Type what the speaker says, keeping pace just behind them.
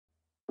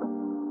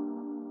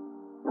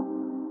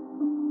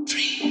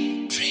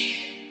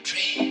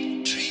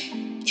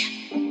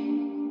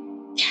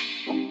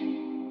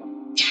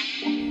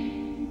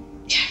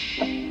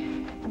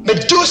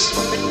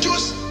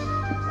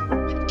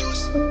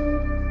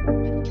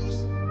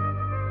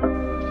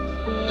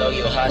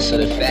yo, hustle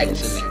the fact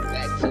to me.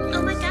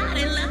 Oh my God,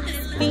 I love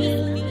this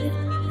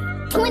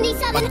beat.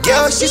 27. My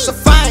girl, she's so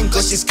fine,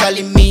 cause she's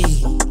calling me.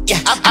 Yeah,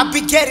 I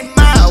be getting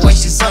mad when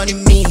she's on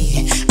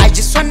me. I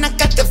just wanna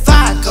cut the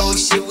vibe, go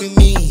shit with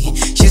me.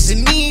 She's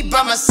with me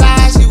by my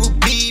side, she will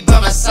be by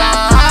my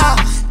side.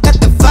 Cut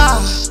the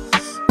vibe,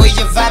 we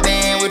you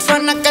vibing. We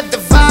tryna cut the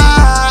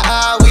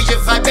vibe, we you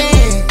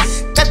vibing.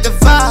 Cut the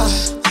vibe,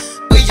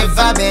 we you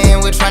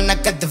vibing. We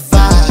tryna cut the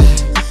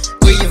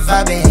vibe, we you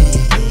vibing.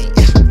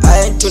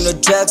 I ain't do no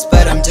drugs,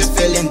 but I'm just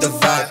feeling the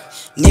vibe.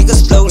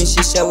 Niggas blowing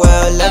shisha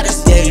while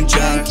others getting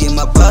drunk in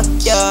my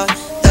backyard.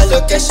 The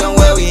location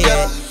where we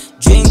at.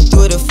 Drink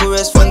to the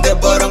fullest from the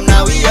bottom,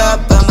 now we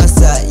up by my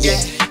side,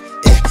 yeah.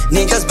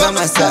 Niggas by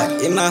my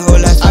side, in my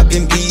whole life I've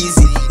been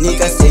busy.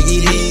 Niggas take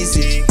it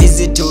easy.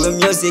 Busy doing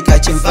music,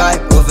 catching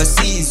vibe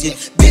overseas, yeah.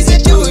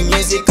 Busy doing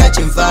music,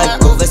 catching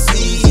vibe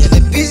overseas. They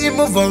busy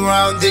move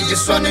around, they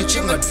just wanna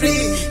chew my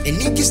tree. The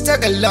niggas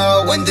tag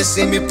along when they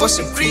see me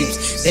post some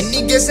creeps. The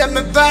niggas at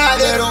me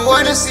bad, they don't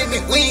wanna see me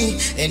win.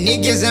 The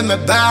niggas at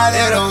me bad,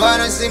 they don't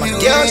wanna see me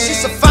win. Girl,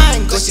 she's so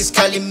fine, cause she's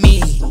calling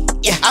me.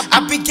 Yeah,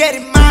 I be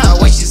getting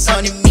mad when she's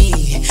on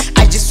me.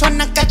 I just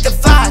wanna cut the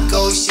vibe,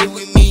 go shit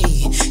with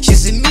me.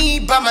 She's with me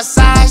by my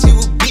side, she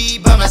will be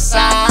by my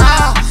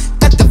side.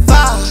 Cut the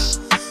vibe,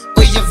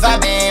 we you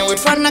vibing. We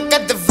tryna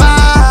cut the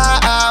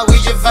vibe, we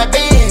you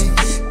vibing.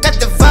 Cut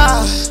the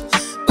vibe,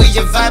 we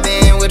you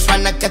vibing. We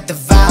tryna cut the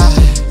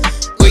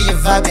vibe, we you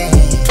vibing.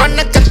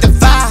 Tryna cut the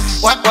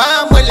vibe, why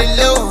I'm well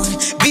alone.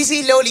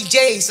 Busy lowly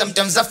J,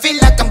 sometimes I feel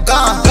like I'm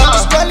gone.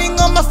 Just calling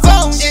on my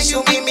phone, just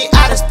you meet me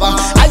out of spot.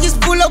 I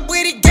just pull up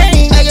with the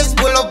gang, I just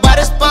pull up by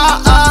the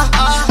spot.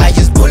 I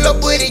just pull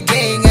up with the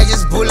gang, I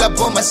just pull up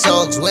on my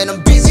socks. When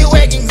I'm busy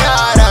working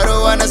hard, I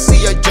don't wanna see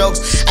your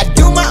jokes. I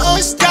do my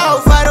own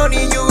stuff, I don't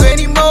need you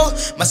anymore.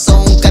 My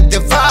song got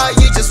the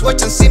vibe, you just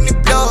watch and see me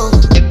blow.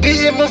 They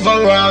busy move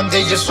around,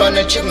 they just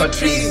wanna check my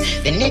tree.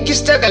 The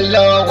niggas tag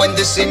along when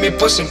they see me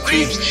post some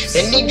creeps.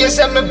 The niggas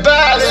at me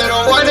bad, they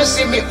don't wanna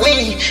see me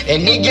win. The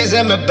niggas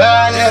at me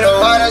bad, they don't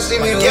wanna see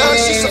me win. Girl,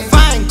 she's so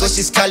fine, cause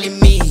she's calling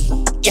me.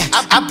 Yeah,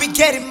 I be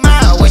getting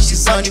mad when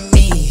she's on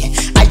me.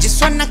 I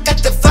just wanna cut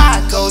the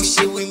vibe, go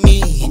shit with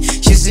me.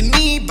 She's with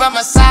me by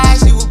my side,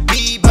 she will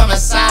be by my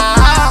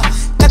side.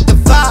 Cut the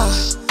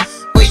vibe,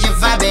 we you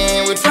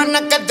vibing. We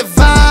tryna cut the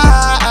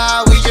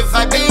vibe, we you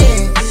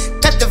vibing.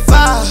 Cut the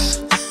vibe,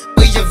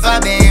 we you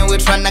vibing. We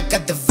tryna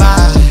cut the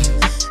vibe,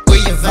 we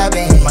you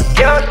vibing. My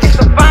girl, she's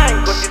so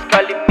fine, cause she's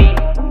calling me.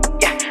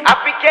 Yeah, I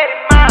be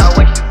getting mad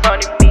when she's on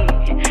me.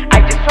 I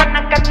just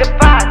wanna cut the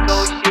vibe, go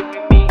shit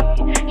with me.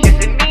 She's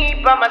with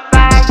me by my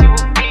side, she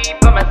will be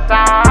by my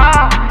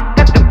side.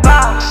 Cut the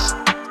vibe,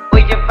 we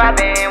you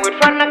vibing. We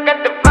tryna cut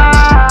the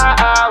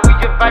vibe, we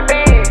you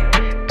vibing.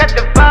 Cut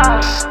the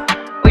vibe,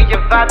 we you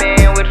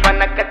vibing. We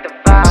tryna cut the